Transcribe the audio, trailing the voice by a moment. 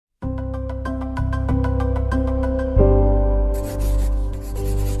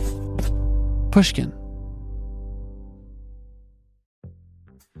Pushkin.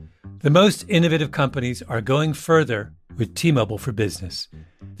 The most innovative companies are going further with T-Mobile for Business.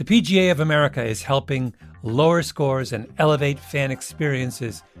 The PGA of America is helping lower scores and elevate fan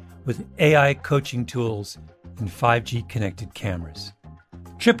experiences with AI coaching tools and 5G connected cameras.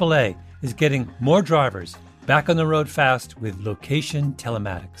 AAA is getting more drivers back on the road fast with location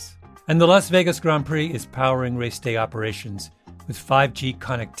telematics. And the Las Vegas Grand Prix is powering race day operations with 5G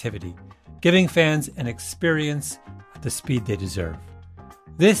connectivity, giving fans an experience at the speed they deserve.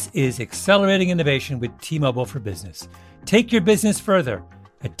 This is accelerating innovation with T-Mobile for Business. Take your business further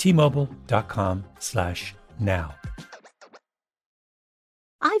at T-Mobile.com/now.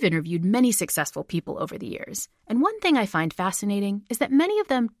 I've interviewed many successful people over the years, and one thing I find fascinating is that many of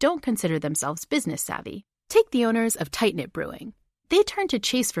them don't consider themselves business savvy. Take the owners of Tight Knit Brewing. They turn to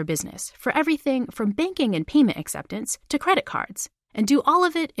Chase for Business for everything from banking and payment acceptance to credit cards, and do all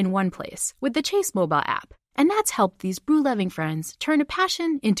of it in one place with the Chase mobile app. And that's helped these brew-loving friends turn a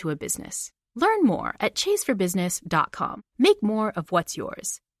passion into a business. Learn more at chaseforbusiness.com. Make more of what's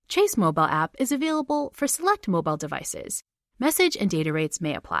yours. Chase mobile app is available for select mobile devices. Message and data rates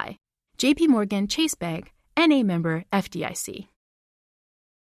may apply. JP Morgan Chase Bank, N.A. member FDIC.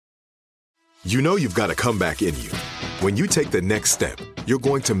 You know you've got a comeback in you. When you take the next step, you're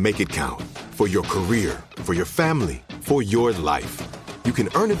going to make it count. For your career, for your family, for your life. You can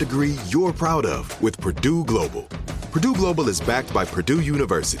earn a degree you're proud of with Purdue Global. Purdue Global is backed by Purdue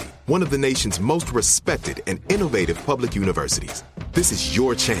University, one of the nation's most respected and innovative public universities. This is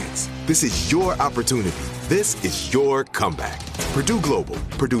your chance. This is your opportunity. This is your comeback. Purdue Global,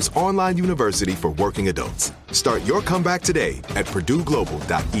 Purdue's online university for working adults. Start your comeback today at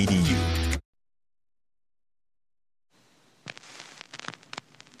purdueglobal.edu.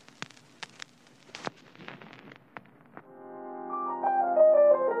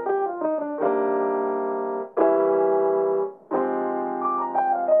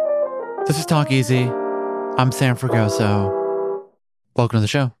 This is Talk Easy. I'm Sam Fragoso. Welcome to the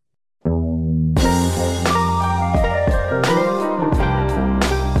show.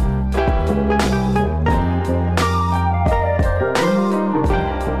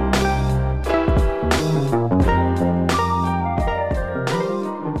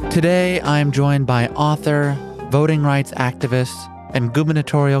 Today, I'm joined by author, voting rights activist, and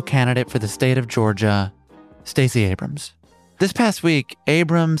gubernatorial candidate for the state of Georgia, Stacey Abrams. This past week,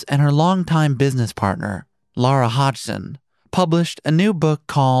 Abrams and her longtime business partner, Laura Hodgson, published a new book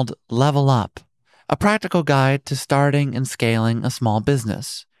called Level Up, a practical guide to starting and scaling a small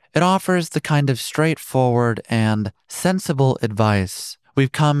business. It offers the kind of straightforward and sensible advice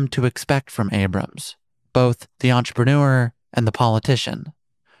we've come to expect from Abrams, both the entrepreneur and the politician.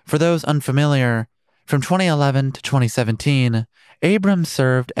 For those unfamiliar, from 2011 to 2017, Abrams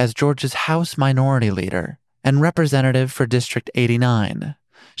served as Georgia's House Minority Leader and representative for District 89.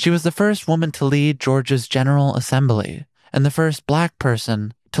 She was the first woman to lead Georgia's General Assembly and the first Black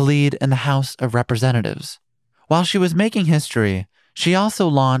person to lead in the House of Representatives. While she was making history, she also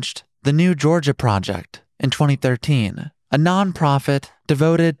launched the New Georgia Project in 2013, a nonprofit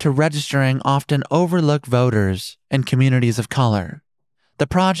devoted to registering often overlooked voters in communities of color. The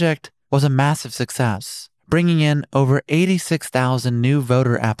project was a massive success, bringing in over 86,000 new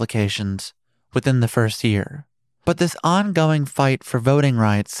voter applications within the first year. But this ongoing fight for voting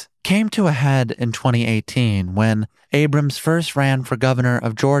rights came to a head in 2018 when Abrams first ran for governor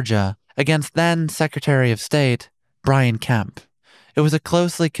of Georgia against then Secretary of State Brian Kemp. It was a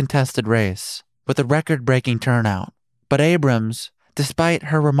closely contested race with a record-breaking turnout, but Abrams, despite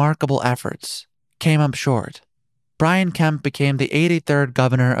her remarkable efforts, came up short. Brian Kemp became the 83rd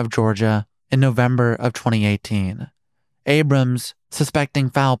governor of Georgia in November of 2018. Abrams, suspecting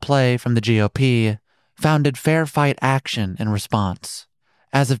foul play from the GOP, founded Fair Fight Action in response.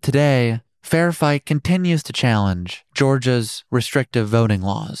 As of today, Fair Fight continues to challenge Georgia's restrictive voting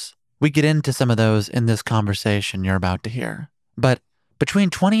laws. We get into some of those in this conversation you're about to hear. But between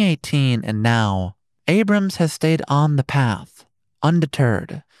 2018 and now, Abrams has stayed on the path,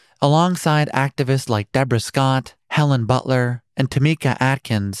 undeterred. Alongside activists like Deborah Scott, Helen Butler, and Tamika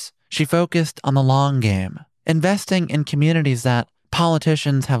Atkins, she focused on the long game, investing in communities that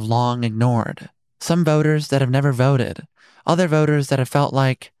politicians have long ignored. Some voters that have never voted, other voters that have felt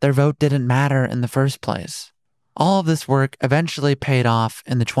like their vote didn't matter in the first place. All of this work eventually paid off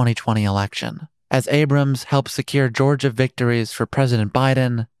in the 2020 election, as Abrams helped secure Georgia victories for President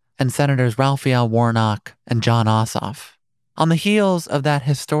Biden and Senators Raphael Warnock and Jon Ossoff. On the heels of that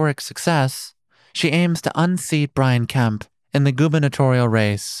historic success, she aims to unseat Brian Kemp in the gubernatorial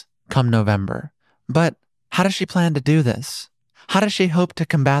race come November. But how does she plan to do this? How does she hope to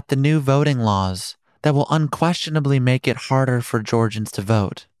combat the new voting laws that will unquestionably make it harder for Georgians to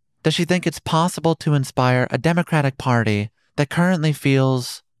vote? Does she think it's possible to inspire a Democratic Party that currently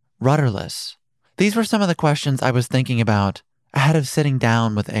feels rudderless? These were some of the questions I was thinking about ahead of sitting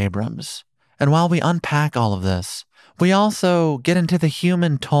down with Abrams. And while we unpack all of this, we also get into the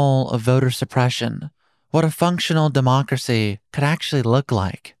human toll of voter suppression, what a functional democracy could actually look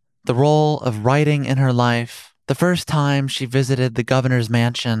like, the role of writing in her life, the first time she visited the governor's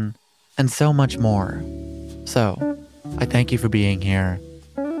mansion, and so much more. So, I thank you for being here.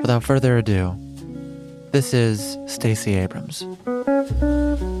 Without further ado, this is Stacey Abrams.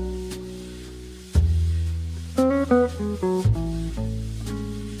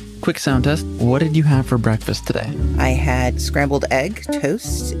 Quick sound test. What did you have for breakfast today? I had scrambled egg,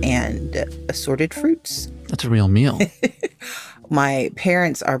 toast, and assorted fruits. That's a real meal. My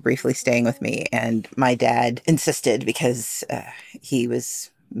parents are briefly staying with me, and my dad insisted because he was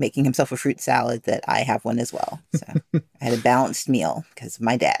making himself a fruit salad that I have one as well. So I had a balanced meal because of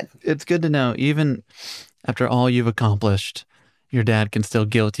my dad. It's good to know, even after all you've accomplished, your dad can still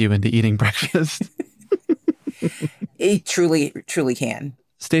guilt you into eating breakfast. He truly, truly can.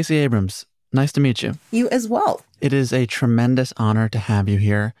 Stacey Abrams, nice to meet you. You as well. It is a tremendous honor to have you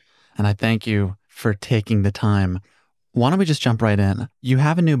here, and I thank you for taking the time. Why don't we just jump right in? You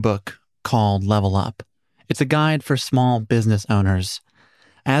have a new book called Level Up. It's a guide for small business owners.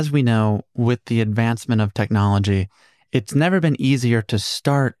 As we know, with the advancement of technology, it's never been easier to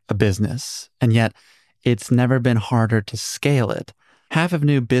start a business, and yet it's never been harder to scale it. Half of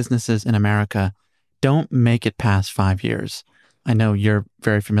new businesses in America don't make it past 5 years. I know you're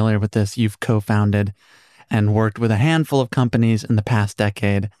very familiar with this. You've co-founded and worked with a handful of companies in the past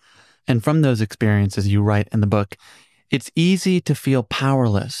decade. And from those experiences, you write in the book, it's easy to feel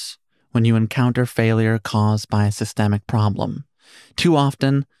powerless when you encounter failure caused by a systemic problem. Too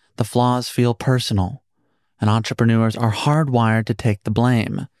often, the flaws feel personal, and entrepreneurs are hardwired to take the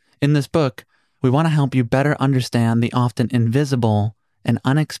blame. In this book, we want to help you better understand the often invisible and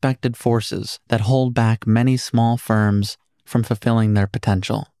unexpected forces that hold back many small firms from fulfilling their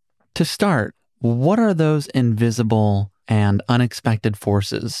potential. To start, what are those invisible and unexpected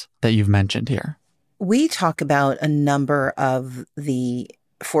forces that you've mentioned here? We talk about a number of the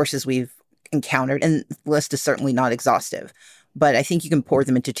forces we've encountered, and the list is certainly not exhaustive, but I think you can pour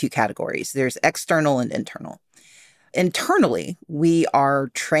them into two categories. There's external and internal. Internally, we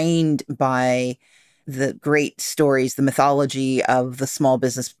are trained by the great stories, the mythology of the small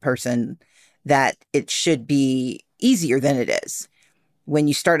business person, that it should be easier than it is. When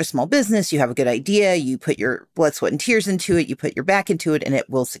you start a small business, you have a good idea, you put your blood, sweat, and tears into it, you put your back into it, and it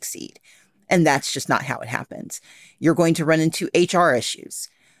will succeed. And that's just not how it happens. You're going to run into HR issues.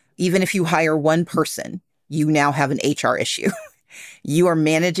 Even if you hire one person, you now have an HR issue. You are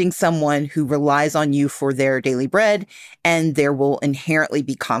managing someone who relies on you for their daily bread, and there will inherently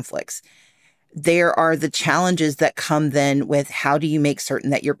be conflicts. There are the challenges that come then with how do you make certain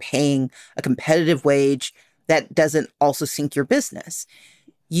that you're paying a competitive wage that doesn't also sink your business.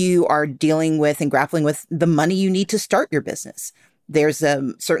 You are dealing with and grappling with the money you need to start your business. There's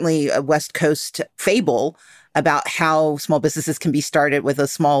certainly a West Coast fable about how small businesses can be started with a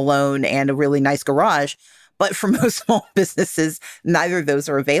small loan and a really nice garage. But for most small businesses, neither of those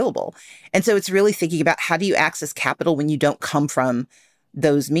are available. And so it's really thinking about how do you access capital when you don't come from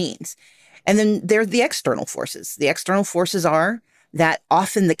those means. And then there are the external forces. The external forces are that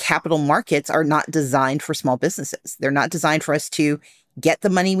often the capital markets are not designed for small businesses. They're not designed for us to get the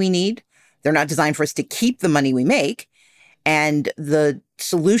money we need. They're not designed for us to keep the money we make. And the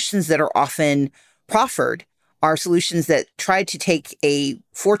solutions that are often proffered are solutions that try to take a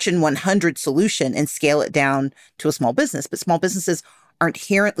Fortune 100 solution and scale it down to a small business. But small businesses are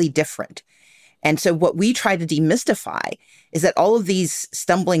inherently different. And so what we try to demystify is that all of these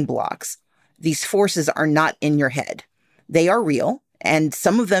stumbling blocks, these forces are not in your head. They are real. And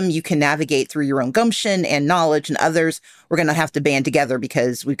some of them you can navigate through your own gumption and knowledge, and others we're going to have to band together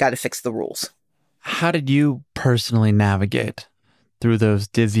because we've got to fix the rules. How did you personally navigate through those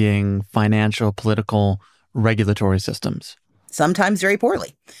dizzying financial, political, regulatory systems? Sometimes very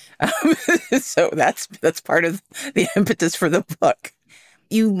poorly. So that's part of the impetus for the book.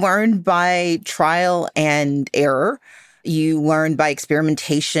 You learn by trial and error. You learn by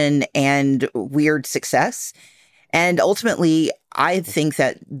experimentation and weird success. And ultimately, I think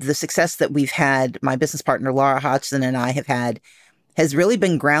that the success that we've had, my business partner, Laura Hodgson, and I have had, has really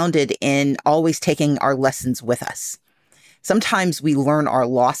been grounded in always taking our lessons with us. Sometimes we learn our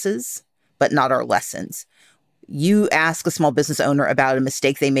losses, but not our lessons. You ask a small business owner about a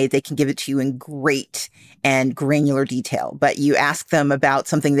mistake they made, they can give it to you in great and granular detail. But you ask them about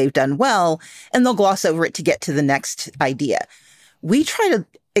something they've done well, and they'll gloss over it to get to the next idea. We try to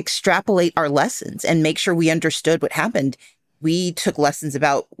extrapolate our lessons and make sure we understood what happened. We took lessons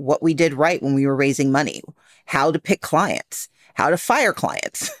about what we did right when we were raising money, how to pick clients, how to fire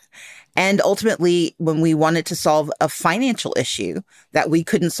clients. And ultimately, when we wanted to solve a financial issue that we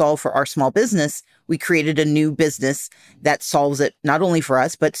couldn't solve for our small business, we created a new business that solves it not only for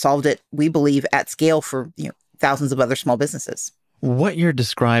us, but solved it, we believe, at scale for thousands of other small businesses. What you're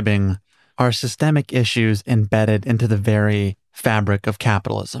describing are systemic issues embedded into the very fabric of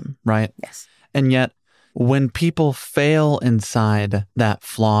capitalism, right? Yes. And yet, when people fail inside that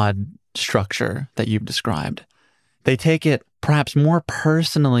flawed structure that you've described, they take it perhaps more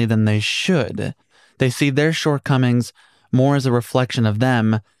personally than they should. They see their shortcomings more as a reflection of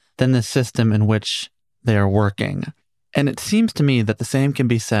them than the system in which they are working. And it seems to me that the same can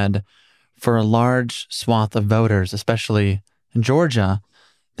be said for a large swath of voters, especially in Georgia,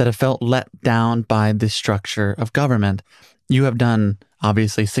 that have felt let down by the structure of government. You have done,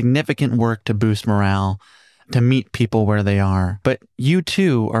 obviously, significant work to boost morale, to meet people where they are. But you,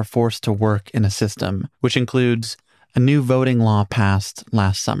 too, are forced to work in a system, which includes a new voting law passed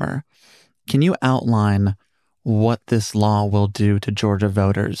last summer. Can you outline what this law will do to Georgia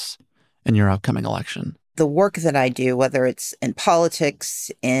voters in your upcoming election? The work that I do, whether it's in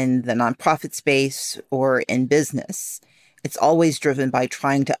politics, in the nonprofit space, or in business, it's always driven by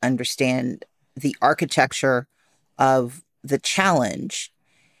trying to understand the architecture of the challenge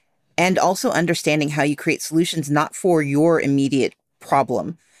and also understanding how you create solutions not for your immediate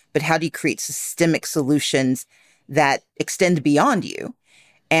problem, but how do you create systemic solutions that extend beyond you,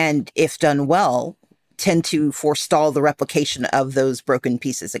 and if done well, tend to forestall the replication of those broken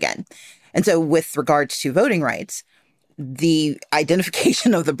pieces again. And so with regards to voting rights, the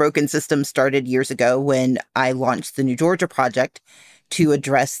identification of the broken system started years ago when I launched the New Georgia Project to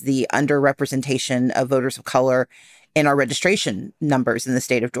address the underrepresentation of voters of color in our registration numbers in the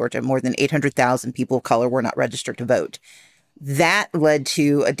state of Georgia. More than 800,000 people of color were not registered to vote. That led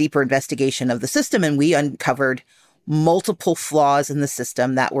to a deeper investigation of the system, and we uncovered multiple flaws in the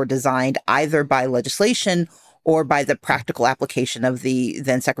system that were designed either by legislation or by the practical application of the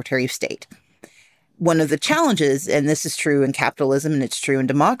then Secretary of State. One of the challenges, and this is true in capitalism and it's true in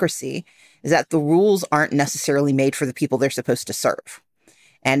democracy, is that the rules aren't necessarily made for the people they're supposed to serve.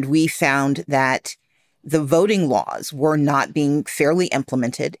 And we found that the voting laws were not being fairly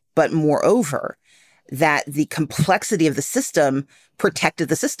implemented, but moreover, that the complexity of the system protected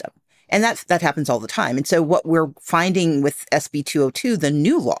the system. And that happens all the time. And so what we're finding with SB 202, the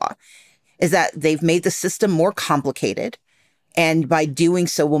new law, is that they've made the system more complicated. And by doing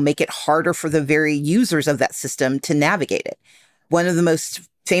so, will make it harder for the very users of that system to navigate it. One of the most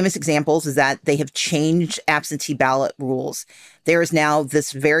famous examples is that they have changed absentee ballot rules. There is now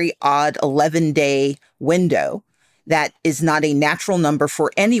this very odd 11-day window that is not a natural number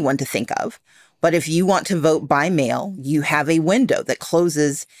for anyone to think of. But if you want to vote by mail, you have a window that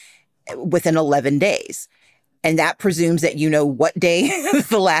closes within 11 days. And that presumes that you know what day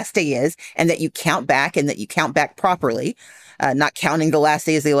the last day is and that you count back and that you count back properly, not counting the last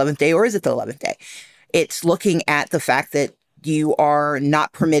day as the 11th day, or is it the 11th day? It's looking at the fact that you are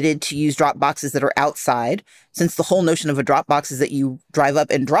not permitted to use drop boxes that are outside, since the whole notion of a drop box is that you drive up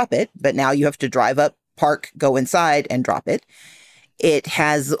and drop it, but now you have to drive up, park, go inside and drop it. It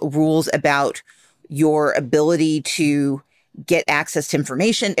has rules about your ability to get access to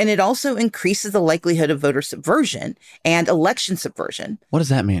information, and it also increases the likelihood of voter subversion and election subversion. What does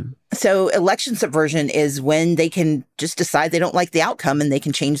that mean? So election subversion is when they can just decide they don't like the outcome and they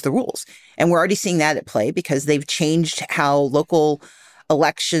can change the rules. And we're already seeing that at play because they've changed how local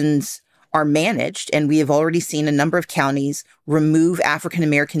elections are managed. And we have already seen a number of counties remove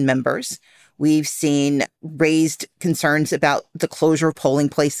African-American members. We've seen raised concerns about the closure of polling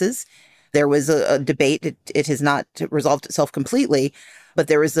places. There was a debate. It has not resolved itself completely, but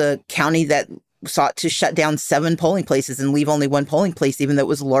there was a county that sought to shut down 7 polling places and leave only 1 polling place, even though it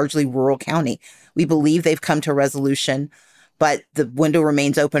was a largely rural county. We believe they've come to a resolution, but the window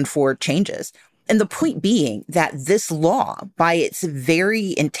remains open for changes. And the point being that this law, by its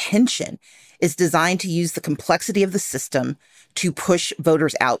very intention, is designed to use the complexity of the system to push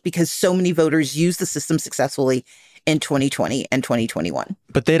voters out because so many voters use the system successfully in 2020 and 2021.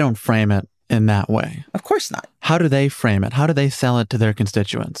 But they don't frame it in that way. Of course not. How do they frame it? How do they sell it to their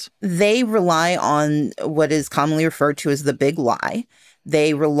constituents? They rely on what is commonly referred to as the big lie.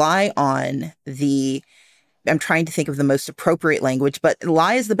 They rely on the I'm trying to think of the most appropriate language, but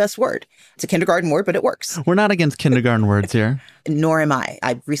lie is the best word. It's a kindergarten word, but it works. We're not against kindergarten words here. Nor am I.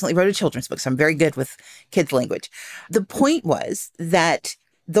 I recently wrote a children's book, so I'm very good with kids' language. The point was that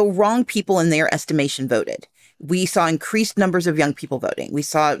the wrong people in their estimation voted. We saw increased numbers of young people voting. We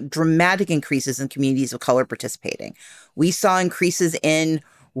saw dramatic increases in communities of color participating. We saw increases in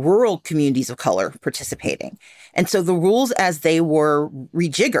rural communities of color participating. And so the rules as they were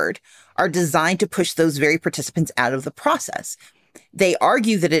rejiggered are designed to push those very participants out of the process. They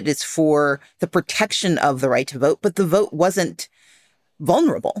argue that it is for the protection of the right to vote, but the vote wasn't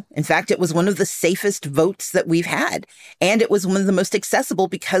vulnerable. In fact, it was one of the safest votes that we've had. And it was one of the most accessible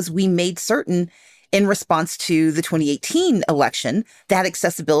because we made certain in response to the 2018 election that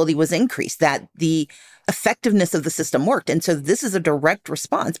accessibility was increased, that the effectiveness of the system worked. And so this is a direct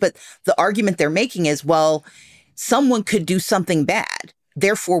response. But the argument they're making is, well, someone could do something bad.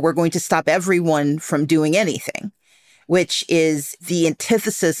 Therefore, we're going to stop everyone from doing anything, which is the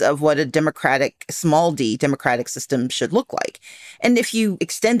antithesis of what a democratic, small d, democratic system should look like. And if you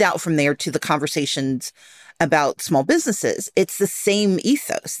extend out from there to the conversations about small businesses, it's the same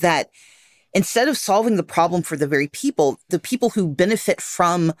ethos that instead of solving the problem for the very people, the people who benefit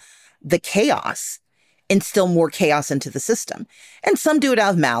from the chaos instill more chaos into the system. And some do it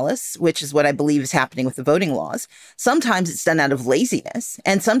out of malice, which is what I believe is happening with the voting laws. Sometimes it's done out of laziness,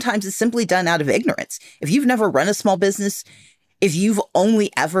 and sometimes it's simply done out of ignorance. If you've never run a small business, if you've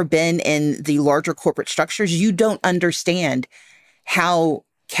only ever been in the larger corporate structures, you don't understand how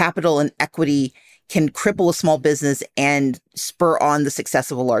capital and equity can cripple a small business and spur on the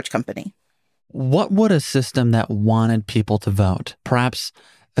success of a large company. What would a system that wanted people to vote, perhaps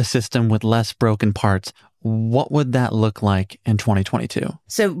a system with less broken parts, what would that look like in 2022?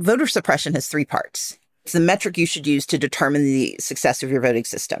 So voter suppression has three parts. It's the metric you should use to determine the success of your voting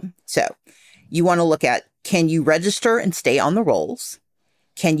system. So you want to look at, can you register and stay on the rolls?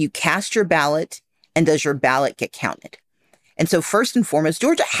 Can you cast your ballot? And does your ballot get counted? And so first and foremost,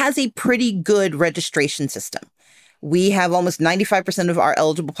 Georgia has a pretty good registration system. We have almost 95% of our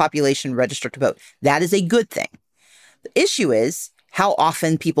eligible population registered to vote. That is a good thing. The issue is how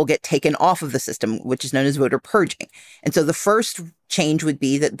often people get taken off of the system, which is known as voter purging. And so the first change would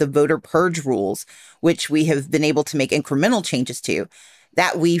be that the voter purge rules, which we have been able to make incremental changes to,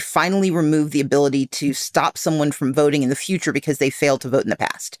 that we finally remove the ability to stop someone from voting in the future because they failed to vote in the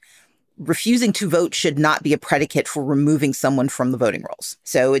past. Refusing to vote should not be a predicate for removing someone from the voting rolls.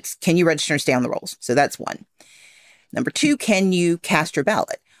 So it's, can you register and stay on the rolls? So that's one. Number two, can you cast your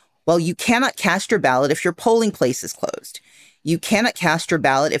ballot? Well, you cannot cast your ballot if your polling place is closed. You cannot cast your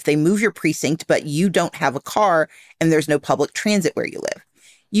ballot if they move your precinct, but you don't have a car and there's no public transit where you live.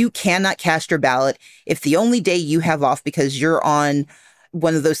 You cannot cast your ballot if the only day you have off because you're on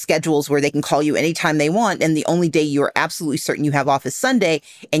one of those schedules where they can call you anytime they want, and the only day you're absolutely certain you have off is Sunday,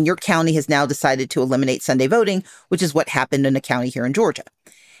 and your county has now decided to eliminate Sunday voting, which is what happened in a county here in Georgia.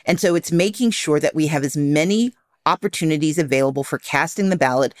 And so it's making sure that we have as many opportunities available for casting the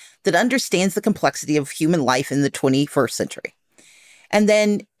ballot that understands the complexity of human life in the 21st century. And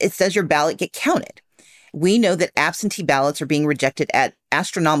then it says your ballot get counted. We know that absentee ballots are being rejected at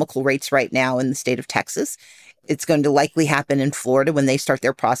astronomical rates right now in the state of Texas. It's going to likely happen in Florida when they start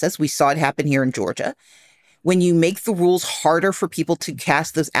their process. We saw it happen here in Georgia. When you make the rules harder for people to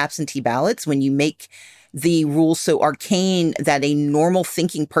cast those absentee ballots, when you make the rules so arcane that a normal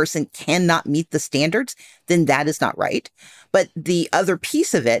thinking person cannot meet the standards, then that is not right. But the other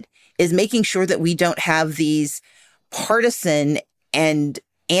piece of it is making sure that we don't have these partisan and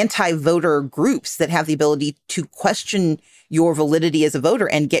anti-voter groups that have the ability to question your validity as a voter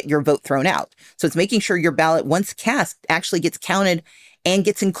and get your vote thrown out. So it's making sure your ballot, once cast, actually gets counted and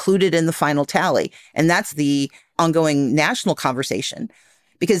gets included in the final tally. And that's the ongoing national conversation.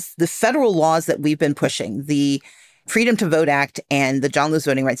 Because the federal laws that we've been pushing, the Freedom to Vote Act and the John Lewis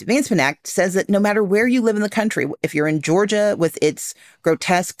Voting Rights Advancement Act, says that no matter where you live in the country, if you're in Georgia with its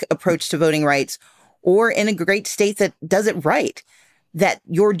grotesque approach to voting rights, or in a great state that does it right, that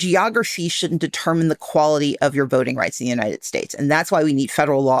your geography shouldn't determine the quality of your voting rights in the United States. And that's why we need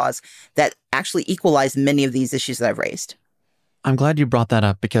federal laws that actually equalize many of these issues that I've raised. I'm glad you brought that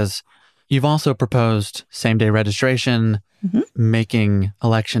up because you've also proposed same-day registration, making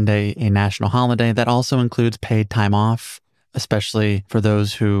Election Day a national holiday. That also includes paid time off, especially for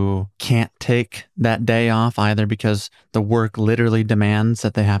those who can't take that day off either because the work literally demands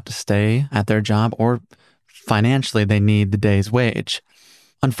that they have to stay at their job or financially they need the day's wage.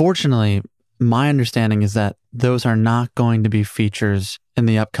 Unfortunately, my understanding is that those are not going to be features in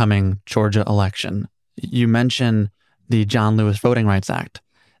the upcoming Georgia election. You mentioned the John Lewis Voting Rights Act.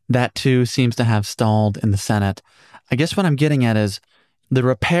 That too seems to have stalled in the Senate. I guess what I'm getting at is the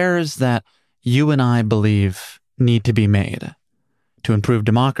repairs that you and I believe need to be made to improve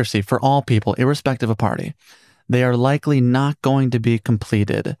democracy for all people, irrespective of party. They are likely not going to be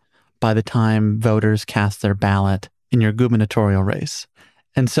completed by the time voters cast their ballot in your gubernatorial race.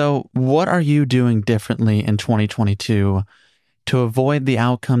 And so what are you doing differently in 2022 to avoid the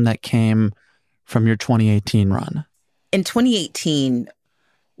outcome that came from your 2018 run? In 2018,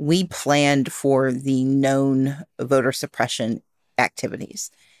 we planned for the known voter suppression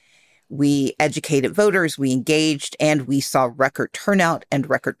activities. We educated voters, we engaged, and we saw record turnout and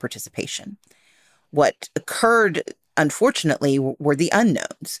record participation. What occurred, unfortunately, were the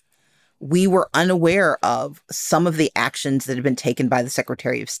unknowns. We were unaware of some of the actions that had been taken by the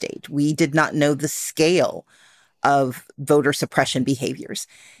Secretary of State. We did not know the scale of voter suppression behaviors.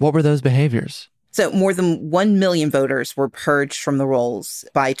 What were those behaviors? So more than 1 million voters were purged from the rolls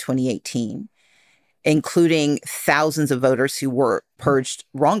by 2018, including thousands of voters who were purged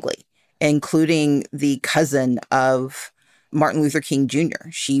wrongly, including the cousin of Martin Luther King Jr.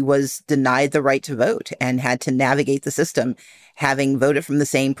 She was denied the right to vote and had to navigate the system, having voted from the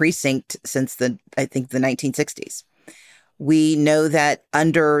same precinct since the 1960s. We know that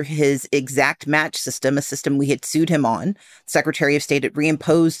under his exact match system, a system we had sued him on, Secretary of State had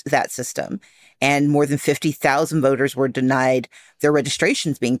reimposed that system, and more than 50,000 voters were denied their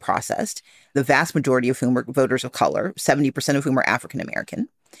registrations being processed, the vast majority of whom were voters of color, 70% of whom are African American.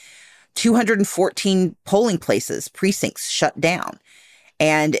 214 polling places, precincts shut down.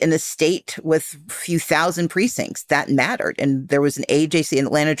 And in a state with a few thousand precincts, that mattered. And there was an AJC, an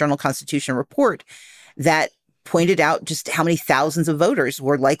Atlanta Journal-Constitution report that pointed out just how many thousands of voters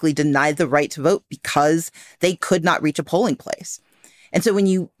were likely denied the right to vote because they could not reach a polling place. And so when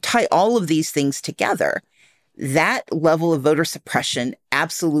you tie all of these things together, that level of voter suppression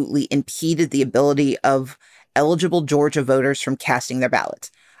absolutely impeded the ability of eligible Georgia voters from casting their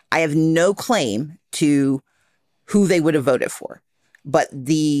ballots. I have no claim to who they would have voted for, but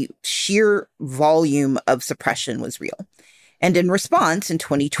the sheer volume of suppression was real. And in response, in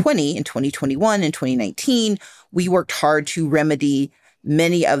 2020, in 2021, in 2019, we worked hard to remedy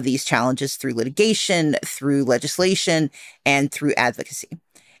many of these challenges through litigation, through legislation, and through advocacy.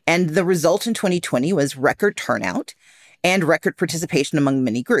 And the result in 2020 was record turnout and record participation among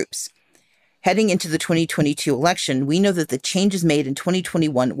many groups. Heading into the 2022 election, we know that the changes made in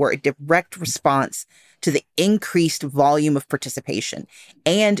 2021 were a direct response to the increased volume of participation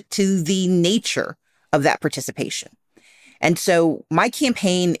and to the nature of that participation. And so my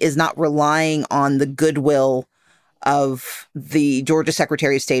campaign is not relying on the goodwill of the Georgia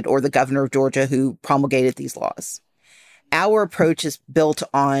Secretary of State or the governor of Georgia who promulgated these laws. Our approach is built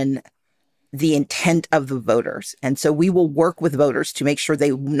on the intent of the voters. And so we will work with voters to make sure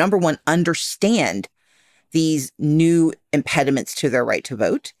they, number one, understand these new impediments to their right to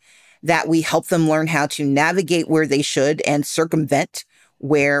vote, that we help them learn how to navigate where they should and circumvent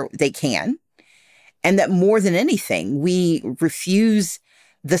where they can. And that more than anything, we refuse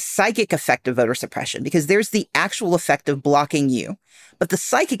the psychic effect of voter suppression, because there's the actual effect of blocking you. But the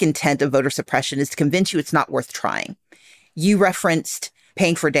psychic intent of voter suppression is to convince you it's not worth trying. You referenced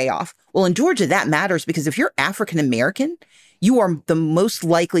paying for a day off. Well, in Georgia, that matters because if you're African American, you are the most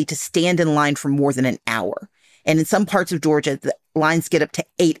likely to stand in line for more than an hour. And in some parts of Georgia, the lines get up to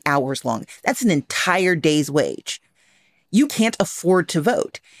 8 hours long. That's an entire day's wage. You can't afford to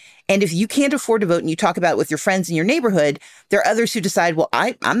vote. And if you can't afford to vote and you talk about it with your friends in your neighborhood, there are others who decide, well,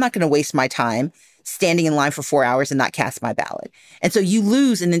 I'm not going to waste my time standing in line for 4 hours and not cast my ballot. And so you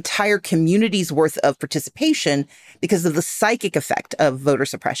lose an entire community's worth of participation because of the psychic effect of voter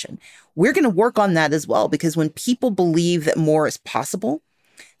suppression. We're going to work on that as well, because when people believe that more is possible,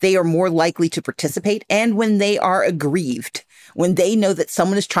 they are more likely to participate. And when they are aggrieved, when they know that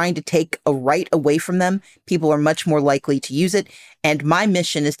someone is trying to take a right away from them, people are much more likely to use it. And my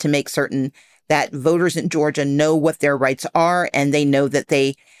mission is to make certain that voters in Georgia know what their rights are and they know that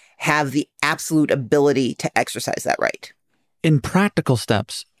they have the absolute ability to exercise that right. In practical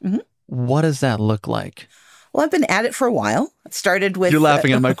steps, what does that look like? Well, I've been at it for a while. It started with... You're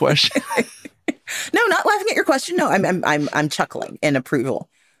laughing at my question. No, not laughing at your question. No, I'm chuckling in approval.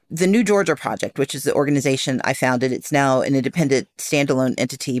 The New Georgia Project, which is the organization I founded, it's now an independent standalone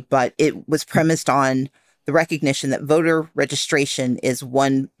entity, but it was premised on the recognition that voter registration is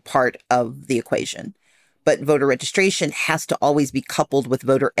one part of the equation. But voter registration has to always be coupled with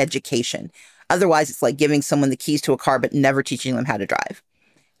voter education. Otherwise, it's like giving someone the keys to a car, but never teaching them how to drive.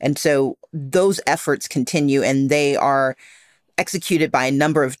 And so those efforts continue, and they are executed by a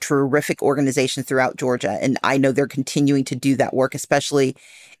number of terrific organizations throughout Georgia. And I know they're continuing to do that work, especially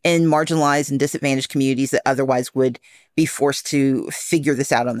in marginalized and disadvantaged communities that otherwise would be forced to figure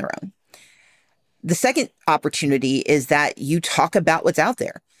this out on their own. The second opportunity is that you talk about what's out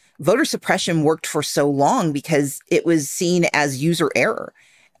there. Voter suppression worked for so long because it was seen as user error.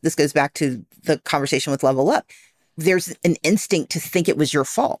 This goes back to the conversation with Level Up. There's an instinct to think it was your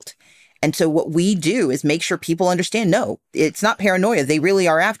fault. And so what we do is make sure people understand, no, it's not paranoia. They really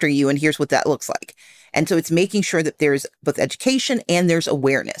are after you, and here's what that looks like. And so it's making sure that there's both education and there's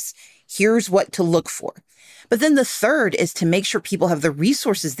awareness. Here's what to look for. But then the third is to make sure people have the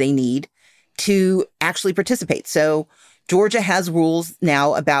resources they need to actually participate. So Georgia has rules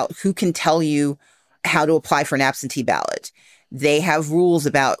now about who can tell you how to apply for an absentee ballot. They have rules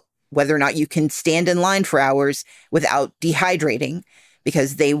about whether or not you can stand in line for hours without dehydrating,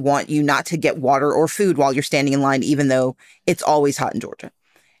 because they want you not to get water or food while you're standing in line, even though it's always hot in Georgia.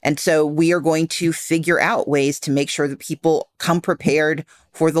 And so we are going to figure out ways to make sure that people come prepared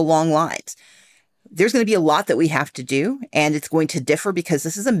for the long lines. There's going to be a lot that we have to do, and it's going to differ because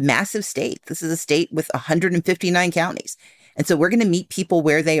this is a massive state. This is a state with 159 counties. And so we're going to meet people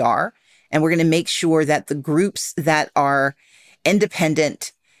where they are, and we're going to make sure that the groups that are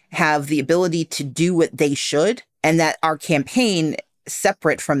independent have the ability to do what they should, and that our campaign,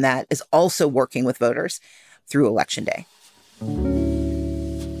 separate from that, is also working with voters through Election Day.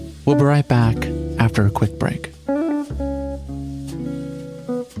 We'll be right back after a quick break.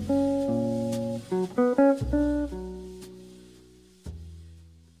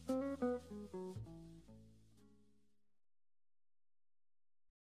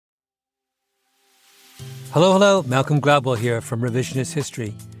 Hello, Malcolm Gladwell here from Revisionist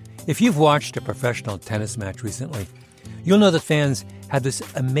History. If you've watched a professional tennis match recently, you'll know that fans have this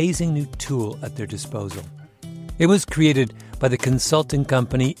amazing new tool at their disposal. It was created by the consulting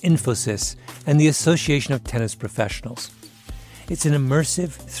company Infosys and the Association of Tennis Professionals. It's an immersive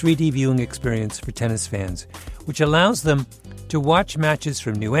 3D viewing experience for tennis fans, which allows them to watch matches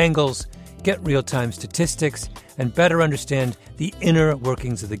from new angles, get real-time statistics, and better understand the inner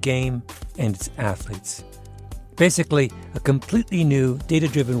workings of the game and its athletes. Basically, a completely new,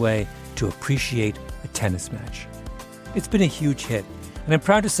 data-driven way to appreciate a tennis match. It's been a huge hit, and I'm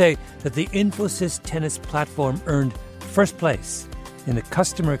proud to say that the Infosys Tennis platform earned first place in the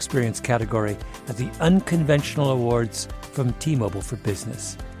customer experience category at the Unconventional Awards from T-Mobile for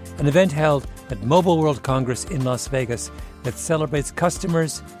Business, an event held at Mobile World Congress in Las Vegas that celebrates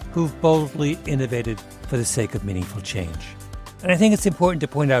customers who've boldly innovated for the sake of meaningful change. And I think it's important to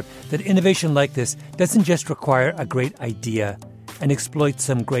point out that innovation like this doesn't just require a great idea and exploit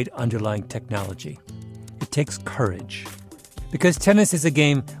some great underlying technology. It takes courage. Because tennis is a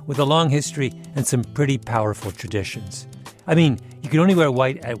game with a long history and some pretty powerful traditions. I mean, you can only wear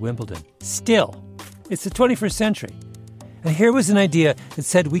white at Wimbledon. Still, it's the 21st century. And here was an idea that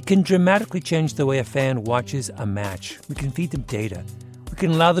said we can dramatically change the way a fan watches a match. We can feed them data. We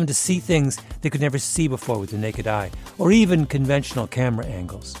can allow them to see things they could never see before with the naked eye, or even conventional camera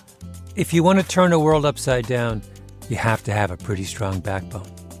angles. If you want to turn a world upside down, you have to have a pretty strong backbone.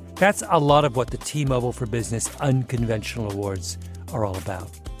 That's a lot of what the T-Mobile for Business Unconventional Awards are all about.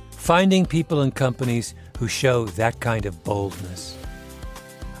 Finding people and companies who show that kind of boldness.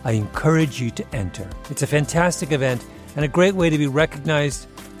 I encourage you to enter. It's a fantastic event and a great way to be recognized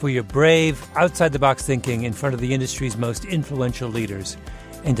for your brave, outside-the-box thinking in front of the industry's most influential leaders,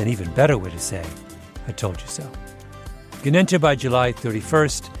 and an even better way to say, I told you so. You can enter by July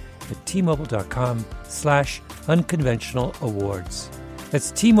 31st at T-Mobile.com/unconventional awards.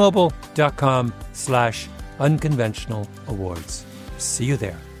 That's T-Mobile.com/unconventional awards. See you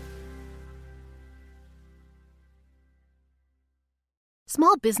there.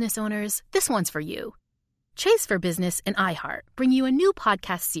 Small business owners, this one's for you. Chase for Business and iHeart bring you a new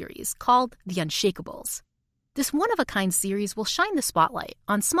podcast series called The Unshakables. This one-of-a-kind series will shine the spotlight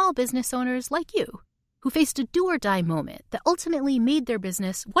on small business owners like you, who faced a do-or-die moment that ultimately made their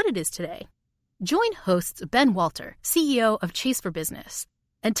business what it is today. Join hosts Ben Walter, CEO of Chase for Business,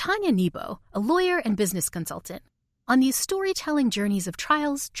 and Tanya Nebo, a lawyer and business consultant, on these storytelling journeys of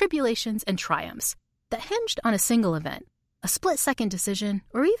trials, tribulations, and triumphs that hinged on a single event, a split-second decision,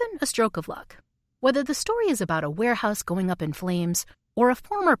 or even a stroke of luck. Whether the story is about a warehouse going up in flames or a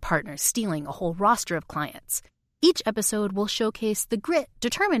former partner stealing a whole roster of clients, each episode will showcase the grit,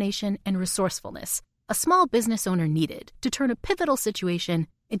 determination, and resourcefulness a small business owner needed to turn a pivotal situation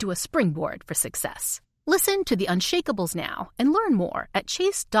into a springboard for success. Listen to The Unshakables now and learn more at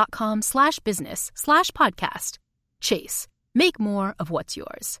chase.com/business/podcast. Chase, make more of what's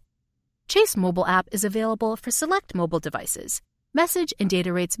yours. Chase mobile app is available for select mobile devices. Message and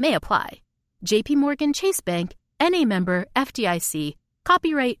data rates may apply. JP Morgan Chase Bank, N.A. member, FDIC,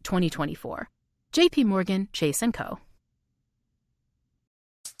 copyright 2024. JP Morgan Chase & Co.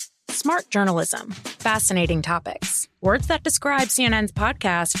 Smart journalism. Fascinating topics. Words that describe CNN's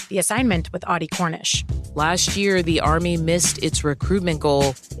podcast, The Assignment with Audie Cornish. Last year, the Army missed its recruitment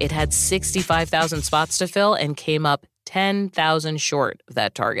goal. It had 65,000 spots to fill and came up 10,000 short of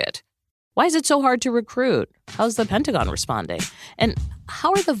that target. Why is it so hard to recruit? How's the Pentagon responding? And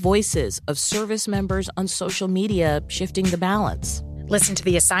how are the voices of service members on social media shifting the balance? Listen to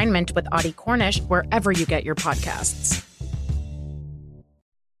The Assignment with Audie Cornish wherever you get your podcasts.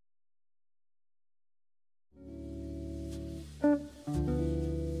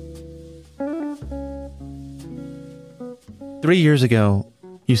 Three years ago,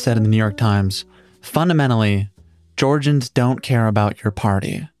 you said in the New York Times, fundamentally, Georgians don't care about your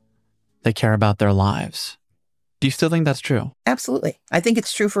party. They care about their lives. Do you still think that's true? Absolutely. I think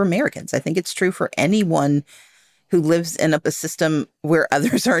it's true for Americans. I think it's true for anyone who lives in a system where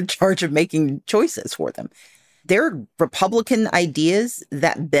others are in charge of making choices for them. There are Republican ideas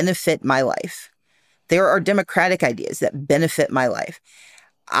that benefit my life. There are Democratic ideas that benefit my life.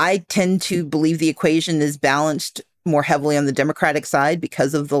 I tend to believe the equation is balanced more heavily on the Democratic side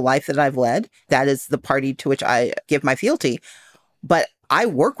because of the life that I've led. That is the party to which I give my fealty. But I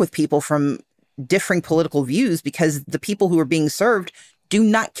work with people from differing political views because the people who are being served do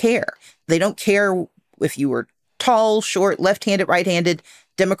not care. They don't care if you were tall, short, left-handed, right-handed,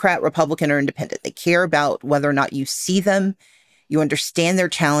 Democrat, Republican, or independent. They care about whether or not you see them, you understand their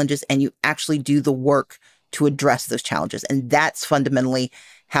challenges, and you actually do the work to address those challenges. And that's fundamentally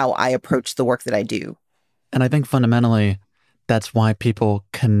how I approach the work that I do. And I think fundamentally, that's why people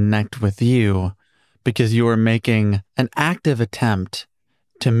connect with you, because you are making an active attempt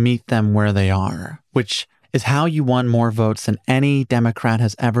to meet them where they are, which is how you won more votes than any Democrat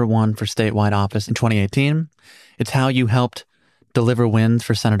has ever won for statewide office in 2018. It's how you helped deliver wins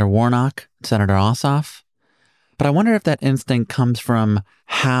for Senator Warnock, Senator Ossoff. But I wonder if that instinct comes from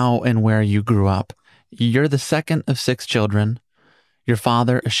how and where you grew up. You're the second of 6 children. Your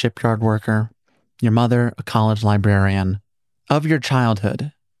father, a shipyard worker. Your mother, a college librarian. Of your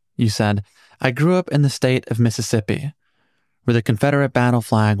childhood, you said, I grew up in the state of Mississippi, where the Confederate battle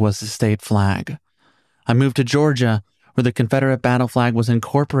flag was the state flag. I moved to Georgia, where the Confederate battle flag was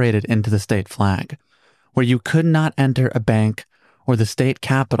incorporated into the state flag, where you could not enter a bank or the state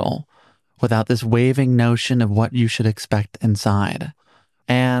capitol without this waving notion of what you should expect inside.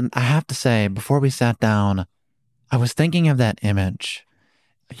 And I have to say, before we sat down, I was thinking of that image.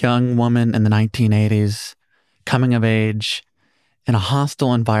 A young woman in the 1980s, coming of age, in a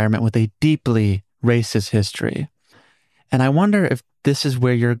hostile environment with a deeply racist history. And I wonder if this is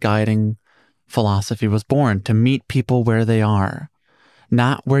where your guiding philosophy was born, to meet people where they are,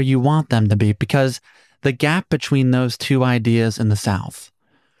 not where you want them to be, because the gap between those two ideas in the South,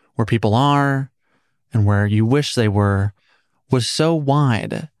 where people are and where you wish they were, was so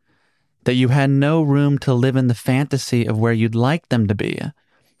wide that you had no room to live in the fantasy of where you'd like them to be,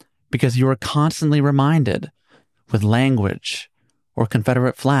 because you were constantly reminded with language or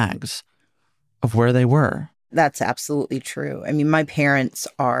Confederate flags of where they were. That's absolutely true. I mean, my parents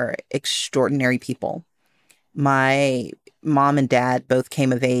are extraordinary people. My mom and dad both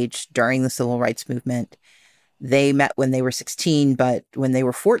came of age during the Civil Rights Movement. They met when they were 16, but when they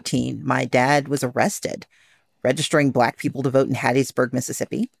were 14, my dad was arrested, registering Black people to vote in Hattiesburg,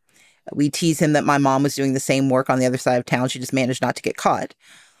 Mississippi. We tease him that my mom was doing the same work on the other side of town. She just managed not to get caught.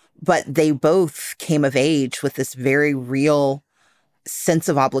 But they both came of age with this very real sense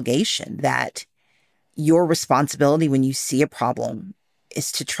of obligation that your responsibility when you see a problem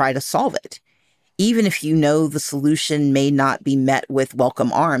is to try to solve it. Even if you know the solution may not be met with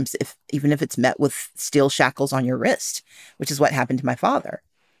welcome arms, even if it's met with steel shackles on your wrist, which is what happened to my father.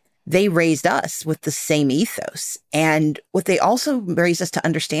 They raised us with the same ethos. And what they also raised us to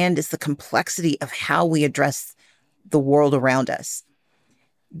understand is the complexity of how we address the world around us.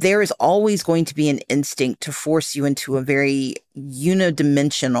 There is always going to be an instinct to force you into a very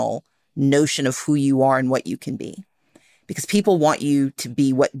unidimensional notion of who you are and what you can be, because people want you to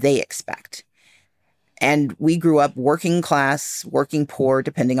be what they expect. And we grew up working class, working poor,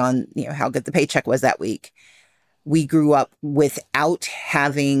 depending on, how good the paycheck was that week. We grew up without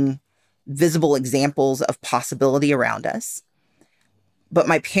having visible examples of possibility around us. But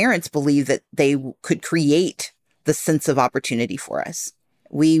my parents believed that they could create the sense of opportunity for us.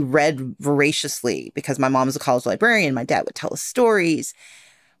 We read voraciously because my mom was a college librarian. My dad would tell us stories.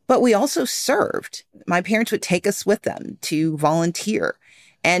 But we also served. My parents would take us with them to volunteer.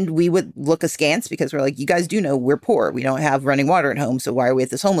 And we would look askance because we're like, you guys do know we're poor. We don't have running water at home. So why are we at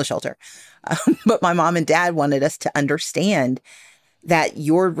this homeless shelter? But my mom and dad wanted us to understand that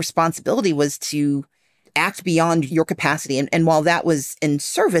your responsibility was to act beyond your capacity. And while that was in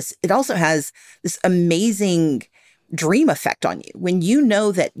service, it also has this amazing dream effect on you. When you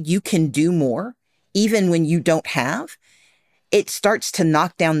know that you can do more, even when you don't have, it starts to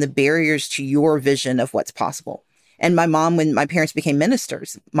knock down the barriers to your vision of what's possible. And my mom, when my parents became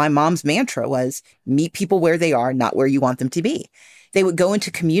ministers, my mom's mantra was meet people where they are, not where you want them to be. They would go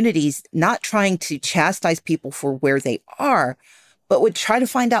into communities not trying to chastise people for where they are, but would try to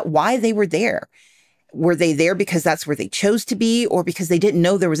find out why they were there. Were they there because that's where they chose to be, or because they didn't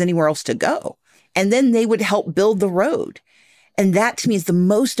know there was anywhere else to go? And then they would help build the road. And that to me is the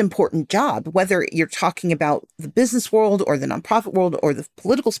most important job, whether you're talking about the business world or the nonprofit world or the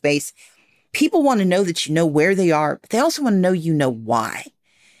political space. People want to know that you know where they are, but they also want to know you know why.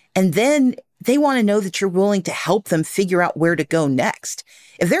 And then they want to know that you're willing to help them figure out where to go next.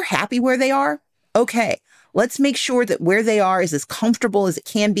 If they're happy where they are, okay, let's make sure that where they are is as comfortable as it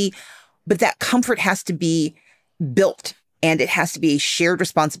can be. But that comfort has to be built, and it has to be a shared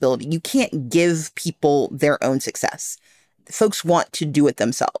responsibility. You can't give people their own success. Folks want to do it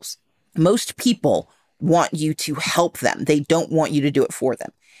themselves. Most people want you to help them. They don't want you to do it for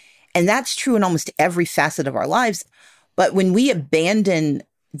them. And that's true in almost every facet of our lives. But when we abandon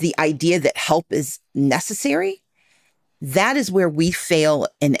the idea that help is necessary, that is where we fail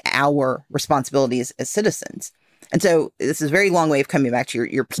in our responsibilities as citizens. And so this is a very long way of coming back to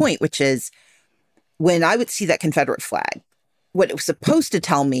your point, which is when I would see that Confederate flag, what it was supposed to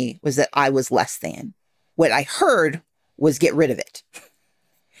tell me was that I was less than. What I heard was get rid of it.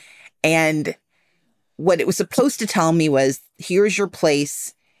 And what it was supposed to tell me was, here's your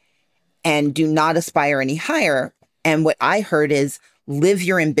place and do not aspire any higher. And what I heard is live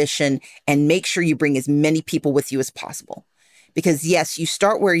your ambition and make sure you bring as many people with you as possible. Because yes, you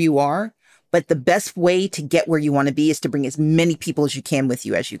start where you are, but the best way to get where you want to be is to bring as many people as you can with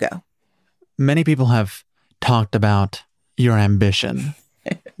you as you go. Many people have talked about your ambition.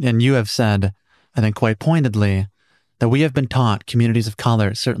 And you have said, I think quite pointedly, that we have been taught, communities of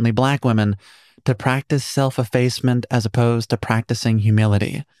color, certainly Black women, to practice self-effacement as opposed to practicing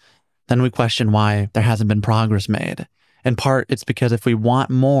humility. Then we question why there hasn't been progress made. In part, it's because if we want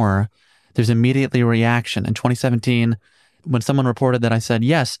more, there's immediately a reaction. In 2017, when someone reported that I said,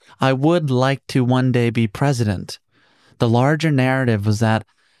 yes, I would like to one day be president, the larger narrative was that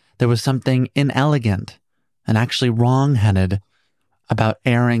there was something inelegant and actually wrong-headed about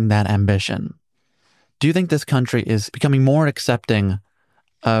airing that ambition. Do you think this country is becoming more accepting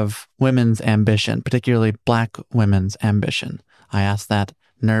of women's ambition, particularly Black women's ambition? I ask that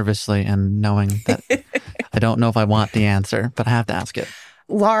nervously and knowing that I don't know if I want the answer, but I have to ask it.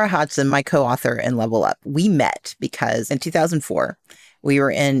 Laura Hodgson, my co-author in Level Up, we met because in 2004, we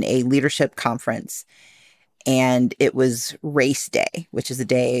were in a leadership conference, and it was Race Day, which is a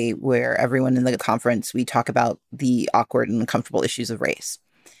day where everyone in the conference, we talk about the awkward and uncomfortable issues of race.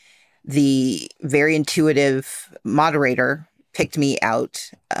 The very intuitive moderator picked me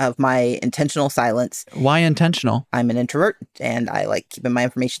out of my intentional silence. Why intentional? I'm an introvert, and I like keeping my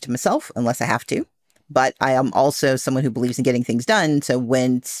information to myself unless I have to. But I am also someone who believes in getting things done. So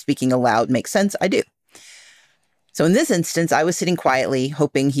when speaking aloud makes sense, I do. So in this instance, I was sitting quietly,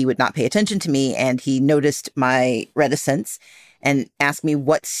 hoping he would not pay attention to me. And he noticed my reticence and asked me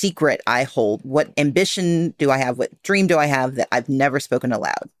what secret I hold. What ambition do I have? What dream do I have that I've never spoken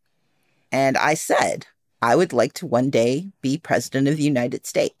aloud? And I said, I would like to one day be president of the United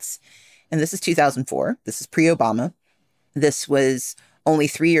States. And this is 2004. This is pre-Obama. This was only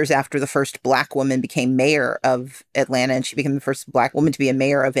 3 years after the first Black woman became mayor of Atlanta, and she became the first Black woman to be a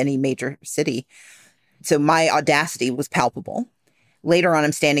mayor of any major city. So my audacity was palpable. Later on,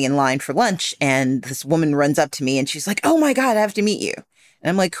 I'm standing in line for lunch, and this woman runs up to me, and she's like, oh my God, I have to meet you. And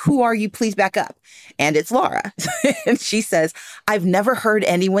I'm like, who are you? Please back up. And it's Laura. And she says, I've never heard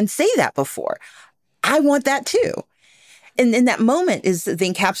anyone say that before. I want that too. And in that moment is the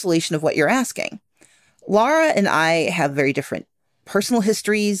encapsulation of what you're asking. Laura and I have very different personal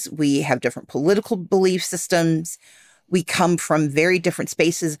histories. We have different political belief systems. We come from very different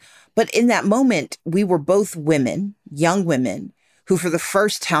spaces. But in that moment, we were both women, young women, who for the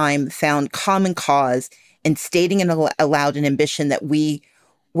first time found common cause in stating aloud an ambition that we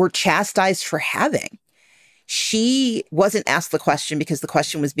were chastised for having. She wasn't asked the question because the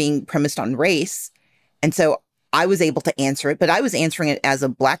question was being premised on race. And so I was able to answer it, but I was answering it as a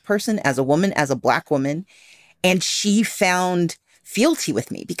Black person, as a woman, as a Black woman. And she found fealty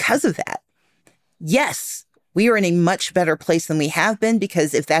with me because of that. Yes, We are in a much better place than we have been,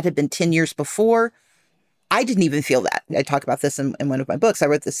 because if that had been 10 years before, I didn't even feel that. I talk about this in one of my books. I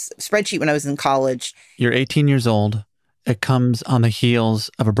wrote this spreadsheet when I was in college. You're 18 years old. It comes on the heels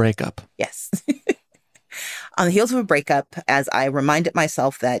of a breakup. Yes. On the heels of a breakup, as I reminded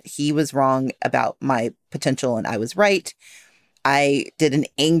myself that he was wrong about my potential and I was right, I did an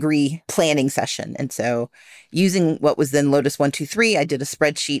angry planning session. And so using what was then Lotus 123, I did a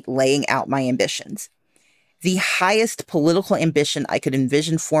spreadsheet laying out my ambitions. The highest political ambition I could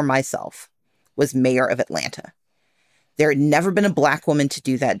envision for myself was mayor of Atlanta. There had never been a Black woman to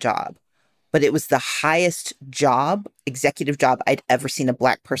do that job, but it was the highest job, executive job, I'd ever seen a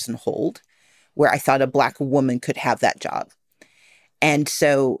Black person hold, where I thought a Black woman could have that job. And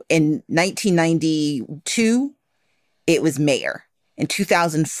so in 1992, it was mayor. In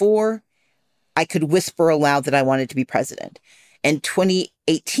 2004, I could whisper aloud that I wanted to be president. In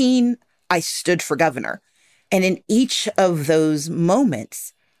 2018, I stood for governor. And in each of those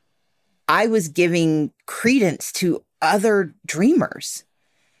moments, I was giving credence to other dreamers,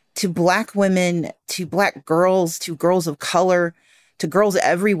 to Black women, to Black girls, to girls of color, to girls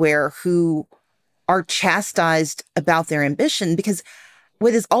everywhere who are chastised about their ambition. Because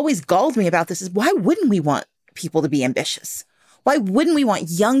what has always galled me about this is, why wouldn't we want people to be ambitious? Why wouldn't we want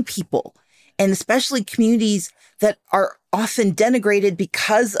young people, and especially communities that are often denigrated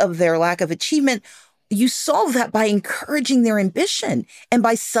because of their lack of achievement? You solve that by encouraging their ambition and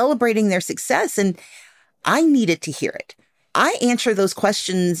by celebrating their success. And I needed to hear it. I answer those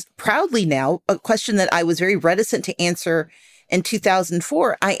questions proudly now. A question that I was very reticent to answer in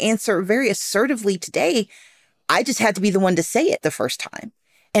 2004, I answer very assertively today. I just had to be the one to say it the first time.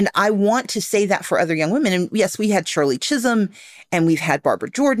 And I want to say that for other young women. And yes, we had Shirley Chisholm, and we've had Barbara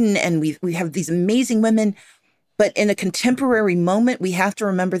Jordan, and we have these amazing women. But in a contemporary moment, we have to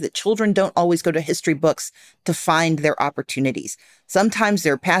remember that children don't always go to history books to find their opportunities. Sometimes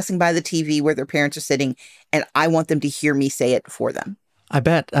they're passing by the TV where their parents are sitting, and I want them to hear me say it for them. I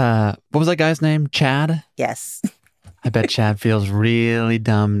bet, what was that guy's name? Chad? Yes. I bet Chad feels really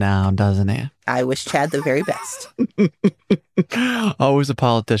dumb now, doesn't he? I wish Chad the very best. Always a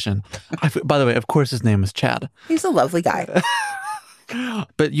politician. By the way, of course his name was Chad. He's a lovely guy.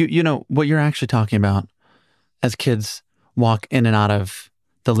 But you know, what you're actually talking about, as kids walk in and out of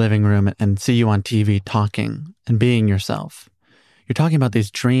the living room and see you on TV talking and being yourself, you're talking about these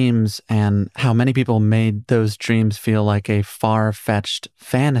dreams and how many people made those dreams feel like a far-fetched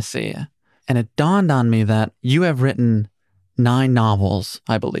fantasy. And it dawned on me that you have written 9 novels,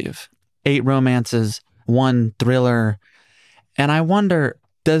 I believe, 8 romances, 1 thriller. And I wonder,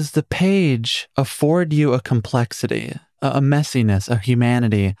 does the page afford you a complexity, a messiness, a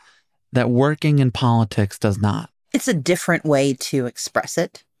humanity that working in politics does not? It's a different way to express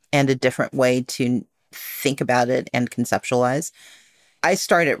it and a different way to think about it and conceptualize. I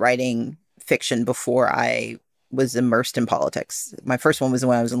started writing fiction before I was immersed in politics. My first one was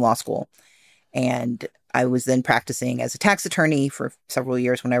when I was in law school. And I was then practicing as a tax attorney for several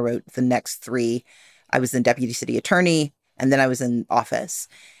years. When I wrote the next 3, I was then deputy city attorney, and then I was in office.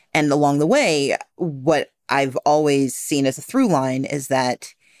 And along the way, what I've always seen as a through line is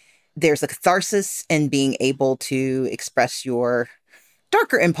that there's a catharsis in being able to express your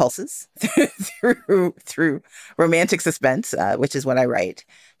darker impulses through romantic suspense, which is what I write.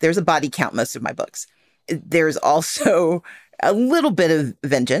 There's a body count most of my books. There's also a little bit of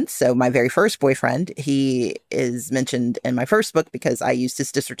vengeance. So my very first boyfriend, he is mentioned in my first book because I used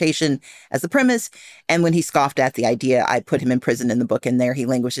his dissertation as the premise. And when he scoffed at the idea, I put him in prison in the book, and there he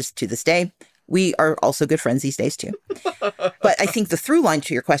languishes to this day. We are also good friends these days, too. But I think the through line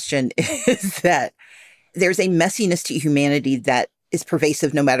to your question is that there's a messiness to humanity that is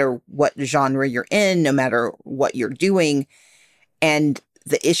pervasive no matter what genre you're in, no matter what you're doing. And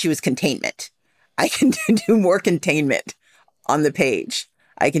the issue is containment. I can do more containment on the page.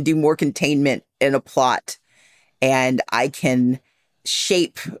 I can do more containment in a plot, and I can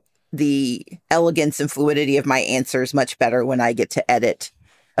shape the elegance and fluidity of my answers much better when I get to edit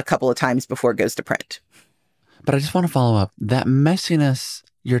a couple of times before it goes to print. But I just want to follow up. That messiness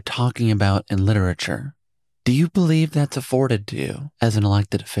you're talking about in literature, do you believe that's afforded to you as an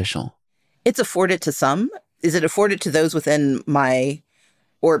elected official? It's afforded to some. Is it afforded to those within my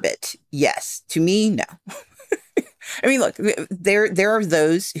orbit? Yes. To me, no. I mean, look, there are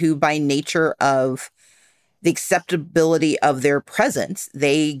those who, by nature of the acceptability of their presence,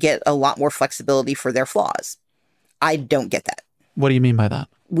 they get a lot more flexibility for their flaws. I don't get that. What do you mean by that?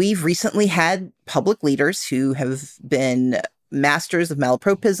 We've recently had public leaders who have been masters of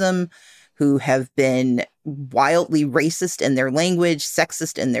malapropism, who have been wildly racist in their language,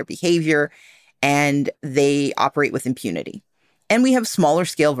 sexist in their behavior. and they operate with impunity. And we have smaller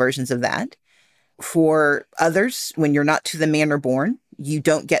scale versions of that. For others, when you're not to the manor born, you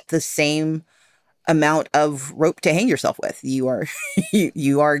don't get the same amount of rope to hang yourself with. You are,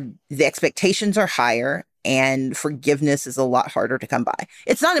 the expectations are higher, and forgiveness is a lot harder to come by.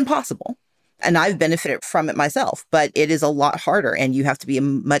 It's not impossible, and I've benefited from it myself, but it is a lot harder, and you have to be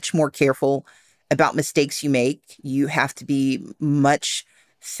much more careful about mistakes you make. You have to be much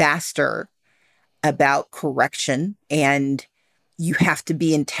faster about correction, and you have to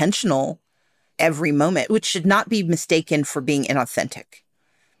be intentional every moment, which should not be mistaken for being inauthentic.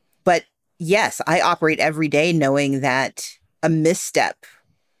 But yes, I operate every day knowing that a misstep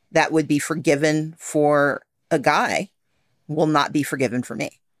that would be forgiven for a guy will not be forgiven for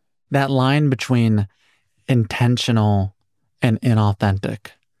me. That line between intentional and inauthentic,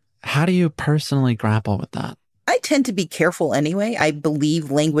 how do you personally grapple with that? I tend to be careful anyway. I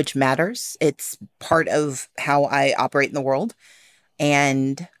believe language matters. It's part of how I operate in the world.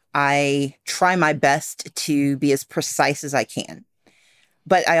 And I try my best to be as precise as I can.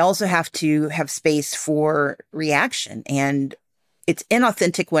 But I also have to have space for reaction. And it's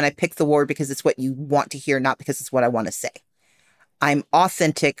inauthentic when I pick the word because it's what you want to hear, not because it's what I want to say. I'm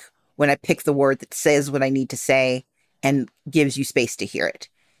authentic when I pick the word that says what I need to say and gives you space to hear it.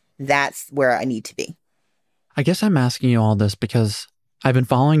 That's where I need to be. I guess I'm asking you all this because I've been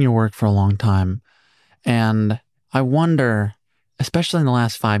following your work for a long time. And I wonder, especially in the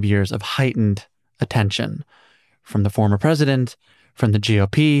last 5 years of heightened attention from the former president, from the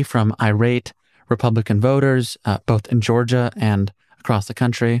GOP, from irate Republican voters, both in Georgia and across the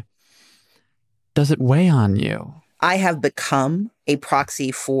country. Does it weigh on you? I have become a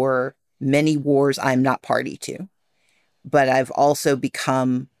proxy for many wars I'm not party to, but I've also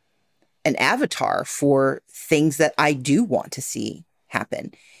become an avatar for things that I do want to see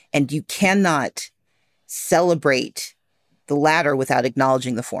happen. And you cannot celebrate the latter without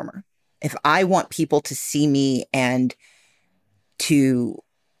acknowledging the former. If I want people to see me and to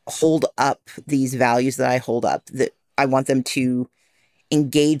hold up these values that I hold up, that I want them to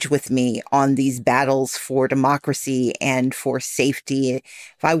engage with me on these battles for democracy and for safety.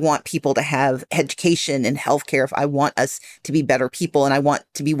 If I want people to have education and healthcare, if I want us to be better people and I want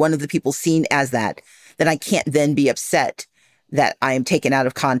to be one of the people seen as that, then I can't then be upset that I am taken out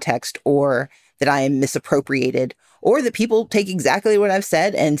of context or that I am misappropriated or that people take exactly what I've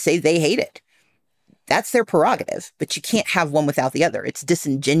said and say they hate it. That's their prerogative, but you can't have one without the other. It's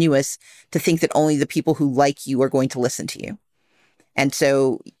disingenuous to think that only the people who like you are going to listen to you. And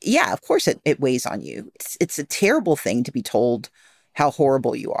so, yeah, of course it weighs on you. It's a terrible thing to be told how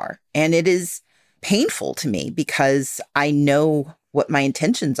horrible you are. And it is painful to me because I know what my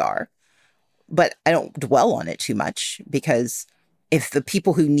intentions are, but I don't dwell on it too much because if the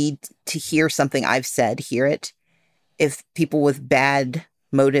people who need to hear something I've said hear it, if people with bad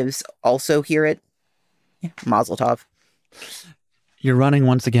motives also hear it, yeah, mazel tov. You're running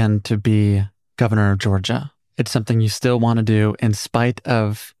once again to be governor of Georgia. It's something you still want to do in spite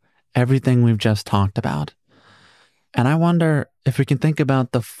of everything we've just talked about. And I wonder if we can think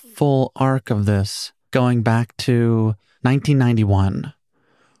about the full arc of this going back to 1991,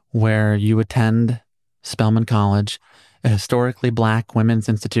 where you attend Spelman College, a historically Black women's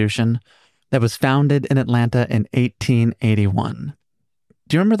institution that was founded in Atlanta in 1881.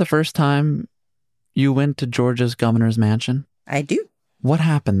 Do you remember the first time you went to Georgia's governor's mansion? I do. What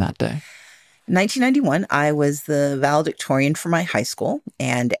happened that day? In 1991, I was the valedictorian for my high school.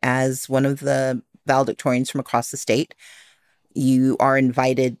 And as one of the valedictorians from across the state, you are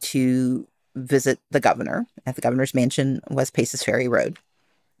invited to visit the governor at the governor's mansion, West Paces Ferry Road.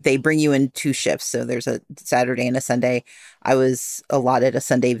 They bring you in 2 shifts. So there's a Saturday and a Sunday. I was allotted a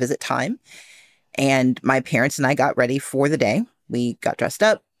Sunday visit time. And my parents and I got ready for the day. We got dressed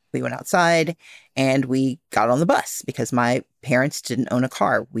up. We went outside and we got on the bus because my parents didn't own a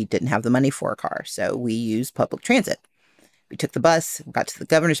car. We didn't have the money for a car. So we used public transit. We took the bus, got to the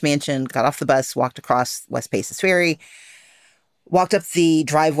governor's mansion, got off the bus, walked across West Paces Ferry, walked up the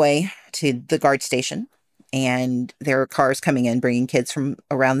driveway to the guard station. And there were cars coming in, bringing kids from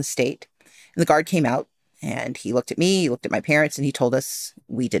around the state. And the guard came out and he looked at me, he looked at my parents, and he told us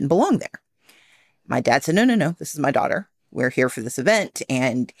we didn't belong there. My dad said, no, this is my daughter. We're here for this event.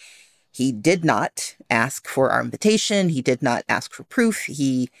 And he did not ask for our invitation. He did not ask for proof.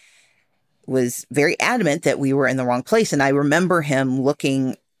 He was very adamant that we were in the wrong place. And I remember him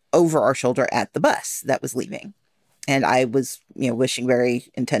looking over our shoulder at the bus that was leaving. And I was, wishing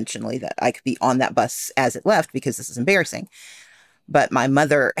very intentionally that I could be on that bus as it left because this is embarrassing. But my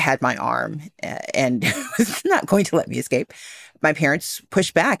mother had my arm and was not going to let me escape. My parents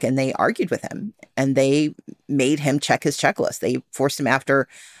pushed back and they argued with him and they made him check his checklist. They forced him after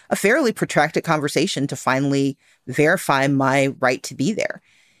a fairly protracted conversation to finally verify my right to be there.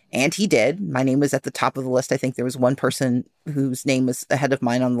 And he did. My name was at the top of the list. I think there was one person whose name was ahead of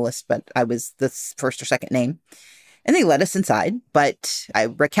mine on the list, but I was the first or second name. And they let us inside. But I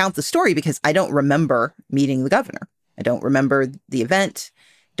recount the story because I don't remember meeting the governor. I don't remember the event.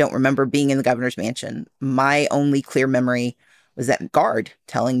 Don't remember being in the governor's mansion. My only clear memory was that guard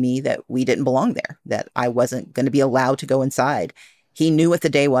telling me that we didn't belong there, that I wasn't going to be allowed to go inside. He knew what the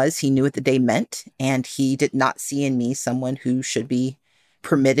day was. He knew what the day meant. And he did not see in me someone who should be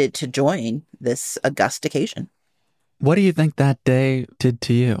permitted to join this august occasion. What do you think that day did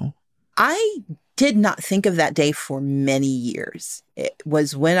to you? I did not think of that day for many years. It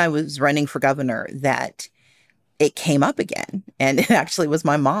was when I was running for governor that it came up again. And it actually was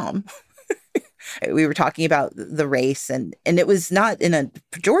my mom. We were talking about the race and it was not in a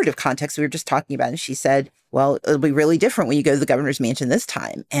pejorative context. We were just talking about it. And she said, well, it'll be really different when you go to the governor's mansion this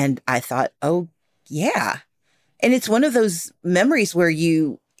time. And I thought, oh, yeah. And it's one of those memories where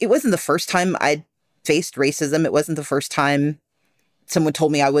it wasn't the first time I'd faced racism. It wasn't the first time someone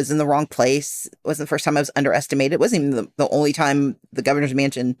told me I was in the wrong place. It wasn't the first time I was underestimated. It wasn't even the only time the governor's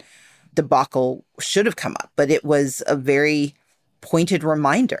mansion debacle should have come up. But it was a very pointed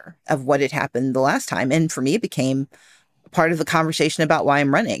reminder of what had happened the last time. And for me, it became part of the conversation about why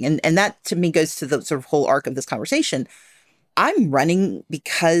I'm running. And that, to me, goes to the sort of whole arc of this conversation. I'm running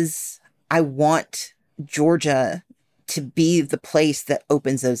because I want Georgia to be the place that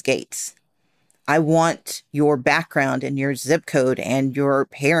opens those gates. I want your background and your zip code and your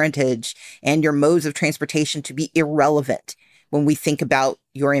parentage and your modes of transportation to be irrelevant when we think about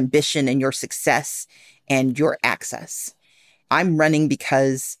your ambition and your success and your access. I'm running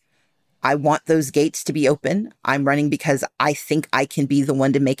because I want those gates to be open. I'm running because I think I can be the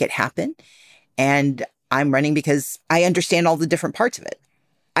one to make it happen. And I'm running because I understand all the different parts of it.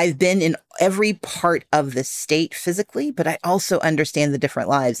 I've been in every part of the state physically, but I also understand the different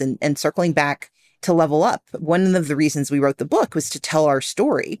lives. And circling back to Level Up, one of the reasons we wrote the book was to tell our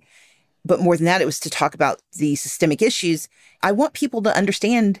story. But more than that, it was to talk about the systemic issues. I want people to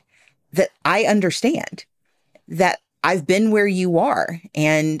understand that I understand, that I've been where you are,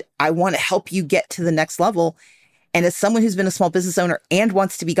 and I want to help you get to the next level. And as someone who's been a small business owner and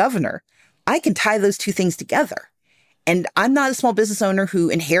wants to be governor, I can tie those two things together. And I'm not a small business owner who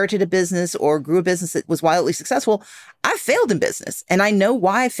inherited a business or grew a business that was wildly successful. I failed in business and I know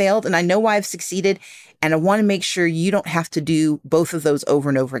why I failed and I know why I've succeeded. And I want to make sure you don't have to do both of those over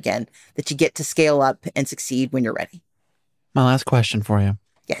and over again, that you get to scale up and succeed when you're ready. My last question for you.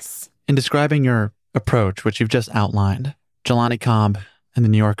 Yes. In describing your approach, which you've just outlined, Jelani Cobb in The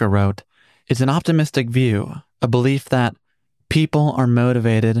New Yorker wrote, "It's an optimistic view, a belief that people are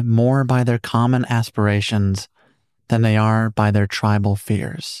motivated more by their common aspirations than they are by their tribal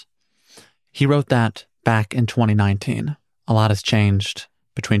fears." He wrote that back in 2019. A lot has changed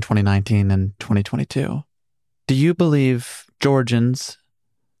between 2019 and 2022. Do you believe Georgians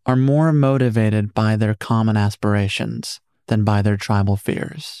are more motivated by their common aspirations than by their tribal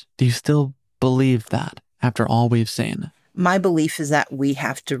fears? Do you still believe that after all we've seen? My belief is that we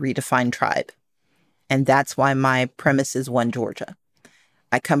have to redefine tribe. And that's why my premise is One Georgia.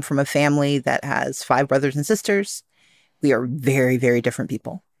 I come from a family that has 5 brothers and sisters. We are very, very different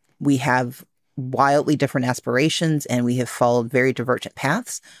people. We have wildly different aspirations and we have followed very divergent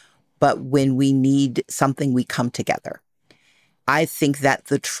paths. But when we need something, we come together. I think that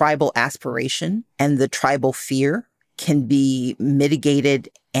the tribal aspiration and the tribal fear can be mitigated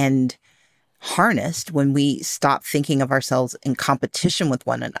and harnessed when we stop thinking of ourselves in competition with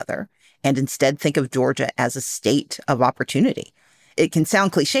one another and instead think of Georgia as a state of opportunity. It can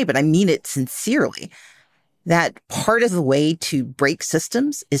sound cliche, but I mean it sincerely. That part of the way to break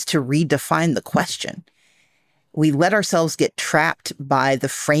systems is to redefine the question. We let ourselves get trapped by the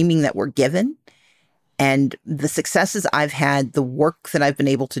framing that we're given. And the successes I've had, the work that I've been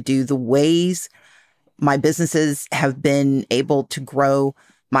able to do, the ways my businesses have been able to grow,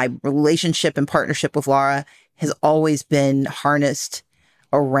 my relationship and partnership with Laura has always been harnessed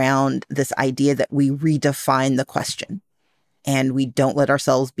around this idea that we redefine the question and we don't let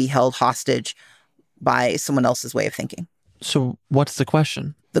ourselves be held hostage by someone else's way of thinking. So what's the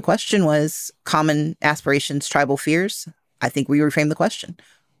question? The question was common aspirations, tribal fears. I think we reframed the question.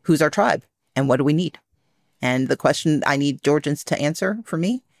 Who's our tribe and what do we need? And the question I need Georgians to answer for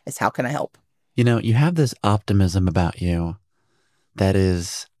me is, how can I help? You know, you have this optimism about you that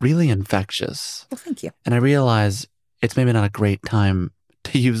is really infectious. Well, thank you. And I realize it's maybe not a great time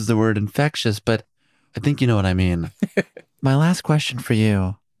to use the word infectious, but I think you know what I mean. My last question for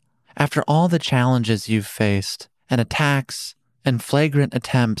you. After all the challenges you've faced and attacks and flagrant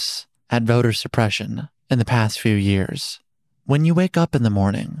attempts at voter suppression in the past few years, when you wake up in the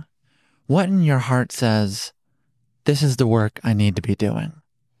morning, what in your heart says, this is the work I need to be doing?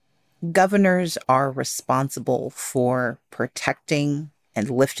 Governors are responsible for protecting and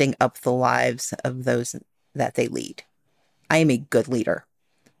lifting up the lives of those that they lead. I am a good leader.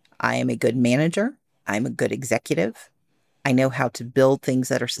 I am a good manager. I'm a good executive. I know how to build things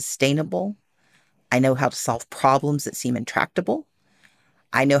that are sustainable. I know how to solve problems that seem intractable.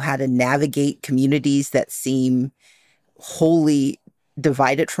 I know how to navigate communities that seem wholly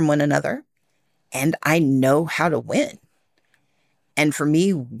divided from one another. And I know how to win. And for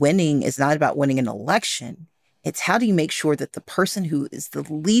me, winning is not about winning an election. It's how do you make sure that the person who is the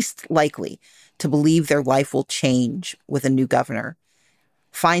least likely to believe their life will change with a new governor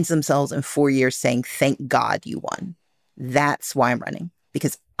finds themselves in 4 years saying, thank God you won. That's why I'm running,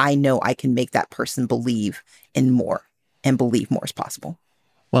 because I know I can make that person believe in more and believe more is possible.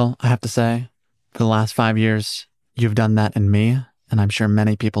 Well, I have to say, for the last 5 years, you've done that in me, and I'm sure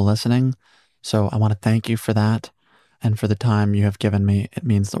many people listening. So I want to thank you for that and for the time you have given me. It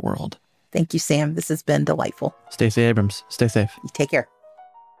means the world. Thank you, Sam. This has been delightful. Stacey Abrams, stay safe. You take care.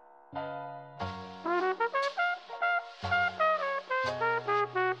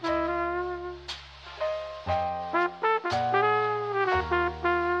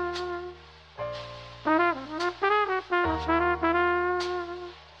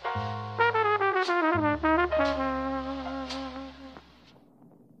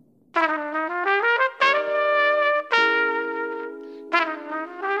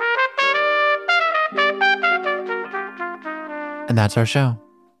 And that's our show.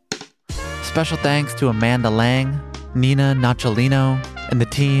 Special thanks to Amanda Lang, Nina Nocciolino, and the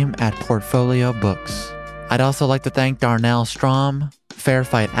team at Portfolio Books. I'd also like to thank Darnell Strom, Fair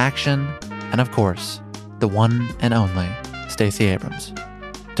Fight Action, and of course, the one and only Stacey Abrams.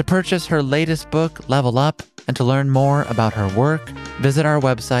 To purchase her latest book, Level Up, and to learn more about her work, visit our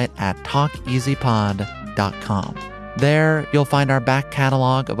website at talkeasypod.com. There, you'll find our back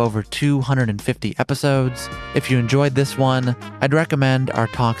catalog of over 250 episodes. If you enjoyed this one, I'd recommend our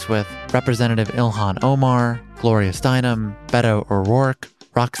talks with Representative Ilhan Omar, Gloria Steinem, Beto O'Rourke,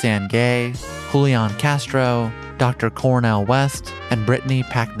 Roxane Gay, Julian Castro, Dr. Cornel West, and Brittany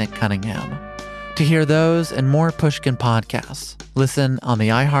Packnick Cunningham. To hear those and more Pushkin podcasts, listen on the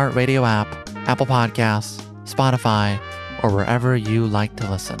iHeartRadio app, Apple Podcasts, Spotify, or wherever you like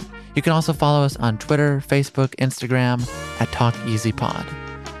to listen. You can also follow us on Twitter, Facebook, Instagram at TalkEasyPod.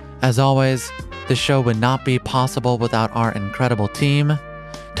 As always, this show would not be possible without our incredible team.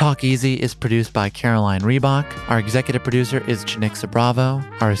 Talk Easy is produced by Caroline Reebok. Our executive producer is Janixa Bravo.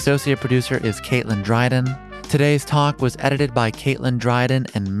 Our associate producer is Caitlin Dryden. Today's talk was edited by Caitlin Dryden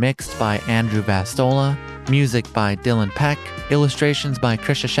and mixed by Andrew Vastola. Music by Dylan Peck. Illustrations by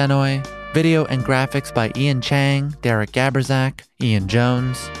Krisha Shenoy. Video and graphics by Ian Chang, Derek Gaberzak, Ian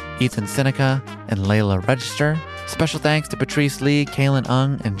Jones, Ethan Seneca, and Layla Register. Special thanks to Patrice Lee, Kaylin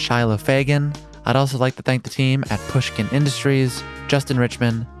Ung, and Shiloh Fagan. I'd also like to thank the team at Pushkin Industries, Justin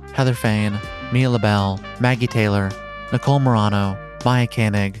Richmond, Heather Fain, Mia LaBelle, Maggie Taylor, Nicole Morano, Maya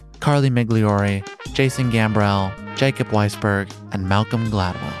Koenig, Carly Migliori, Jason Gambrell, Jacob Weisberg, and Malcolm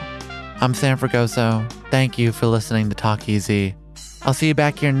Gladwell. I'm Sam Fragoso. Thank you for listening to Talk Easy. I'll see you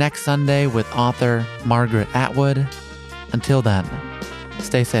back here next Sunday with author Margaret Atwood. Until then,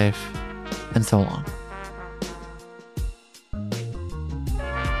 stay safe, and so long.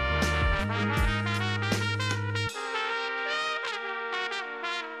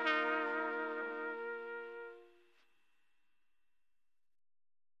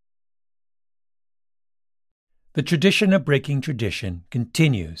 The tradition of breaking tradition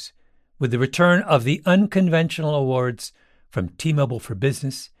continues with the return of the Unconventional Awards from T-Mobile for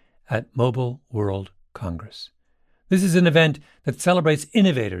Business at Mobile World Congress. This is an event that celebrates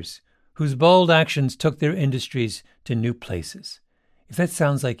innovators whose bold actions took their industries to new places. If that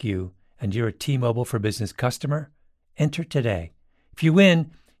sounds like you and you're a T-Mobile for Business customer, enter today. If you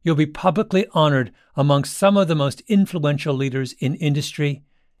win, you'll be publicly honored amongst some of the most influential leaders in industry.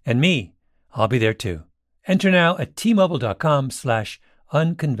 And me, I'll be there too. Enter now at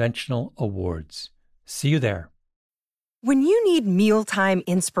T-Mobile.com/unconventional awards. See you there. When you need mealtime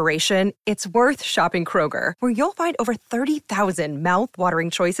inspiration, it's worth shopping Kroger, where you'll find over 30,000 mouth-watering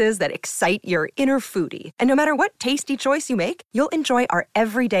choices that excite your inner foodie. And no matter what tasty choice you make, you'll enjoy our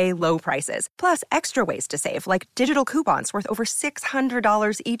everyday low prices, plus extra ways to save, like digital coupons worth over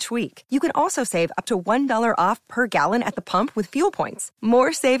 $600 each week. You can also save up to $1 off per gallon at the pump with fuel points.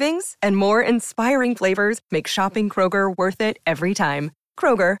 More savings and more inspiring flavors make shopping Kroger worth it every time.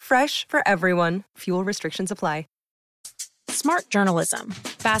 Kroger, fresh for everyone. Fuel restrictions apply. Smart journalism.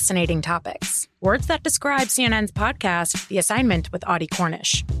 Fascinating topics. Words that describe CNN's podcast, The Assignment with Audie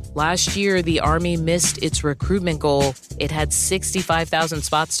Cornish. Last year, the Army missed its recruitment goal. It had 65,000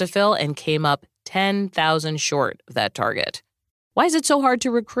 spots to fill and came up 10,000 short of that target. Why is it so hard to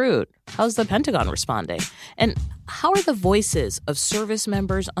recruit? How's the Pentagon responding? And how are the voices of service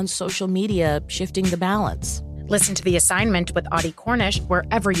members on social media shifting the balance? Listen to The Assignment with Audie Cornish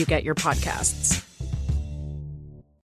wherever you get your podcasts.